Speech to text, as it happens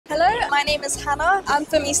my name is Hannah. I'm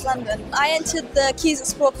from East London. I entered the Caius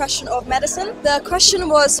Explore question of medicine. The question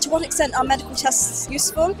was, to what extent are medical tests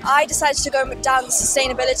useful? I decided to go down the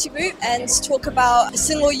sustainability route and talk about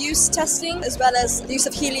single-use testing as well as the use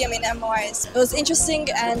of helium in MRIs. It was interesting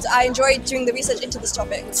and I enjoyed doing the research into this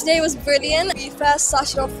topic. Today was brilliant. We first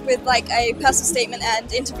started off with a personal statement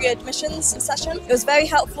and interview admissions session. It was very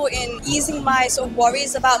helpful in easing my sort of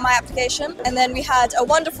worries about my application. And then we had a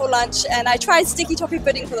wonderful lunch and I tried sticky toffee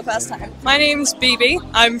pudding for the first time. My name's Bibi.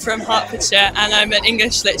 I'm from Hertfordshire and I'm an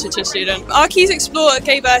English literature student. Our Caius Explore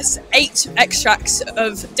gave us 8 extracts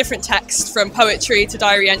of different texts from poetry to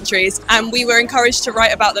diary entries, and we were encouraged to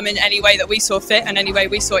write about them in any way that we saw fit and any way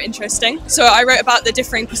we saw interesting. So I wrote about the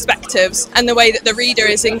differing perspectives and the way that the reader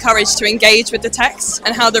is encouraged to engage with the text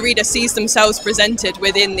and how the reader sees themselves presented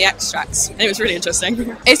within the extracts. And it was really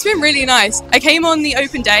interesting. It's been really nice. I came on the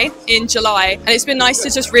open day in July and it's been nice to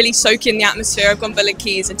just really soak in the atmosphere of Gonville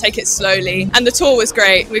Quays and take it slowly. And the tour was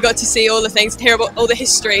great. We got to see all the things, hear about all the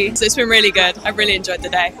history. So it's been really good. I really enjoyed the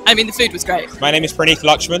day. I mean, the food was great. My name is Praneeth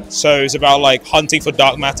Lakshman. So it's about hunting for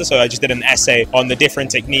dark matter. So I just did an essay on the different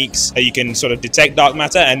techniques that you can sort of detect dark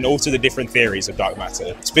matter and also the different theories of dark matter.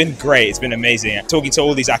 It's been great. It's been amazing. Talking to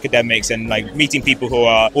all these academics and meeting people who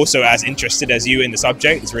are also as interested as you in the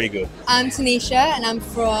subject is really good. I'm Tanisha and I'm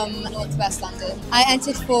from Northwest London. I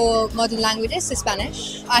entered for modern languages, so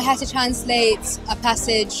Spanish. I had to translate a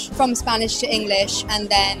passage from Spanish to English and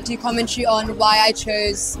then do commentary on why I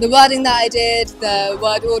chose the wording that I did, the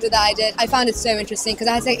word order that I did. I found it so interesting because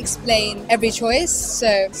I had to explain every choice,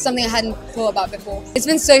 so something I hadn't thought about before. It's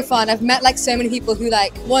been so fun. I've met so many people who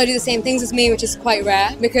want to do the same things as me, which is quite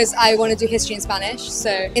rare because I want to do history in Spanish,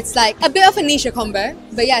 so it's a bit of a niche combo,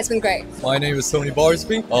 but yeah, it's been great. My name is Tony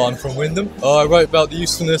Barsby. I'm from Wyndham. I write about the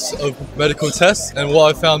usefulness of medical tests, and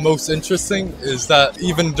what I found most interesting is that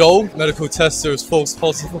even though medical tests there's false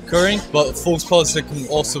positive occurring, but false positive can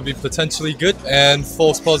also be potentially good, and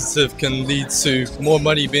false positive can lead to more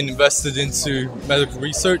money being invested into medical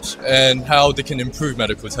research and how they can improve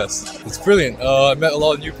medical tests. It's brilliant. I met a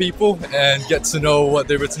lot of new people and get to know what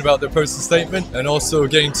they've written about their personal statement, and also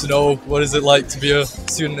getting to know what is it like to be a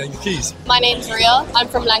student in Quays. My name's Ria. I'm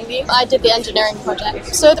from Langley. I did the engineering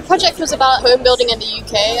project. So the project was about home building in the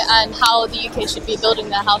UK and how the UK should be building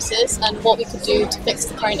their houses and what we could do to fix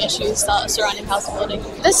the current issues that are surrounding house building.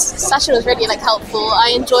 This session was really helpful.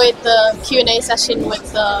 I enjoyed the Q&A session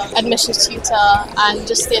with the admissions tutor and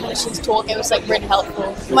just the admissions talk. It was really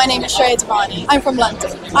helpful. My name is Shreya Devani. I'm from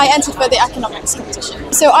London. I entered for the economics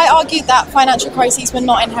competition. So I argued that financial crises were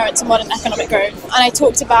not inherent to modern economic growth, and I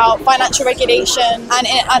talked about financial regulation and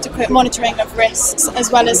inadequate monitoring of risks,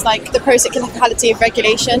 as well as the procyclicality of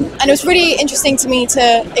regulation. And it was really interesting to me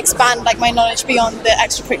to expand my knowledge beyond the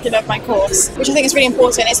extracurricular of my course, which I think is really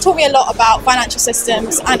important. It's taught me a lot about financial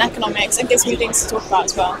systems and economics and gives me things to talk about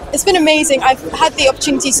as well. It's been amazing. I've had the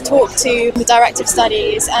opportunity to talk to the Director of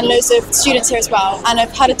Studies and loads of students here as well, and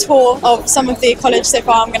I've had a tour of some of the college so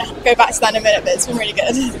far. I'm going to go back to that in a minute, but it's been really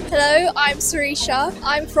good. Hello, I'm Sarisha.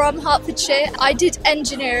 I'm from Hertfordshire. I did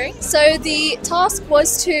engineering. So the task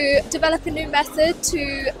was to develop a new method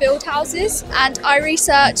to build houses, and I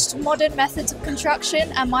researched modern methods of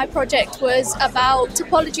construction, and my project was about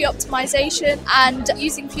topology optimization and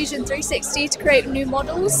using Fusion 360 to create new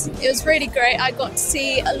models. It was really great. I got to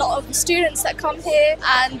see a lot of students that come here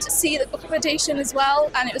and see the accommodation as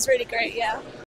well, and it was really great, yeah.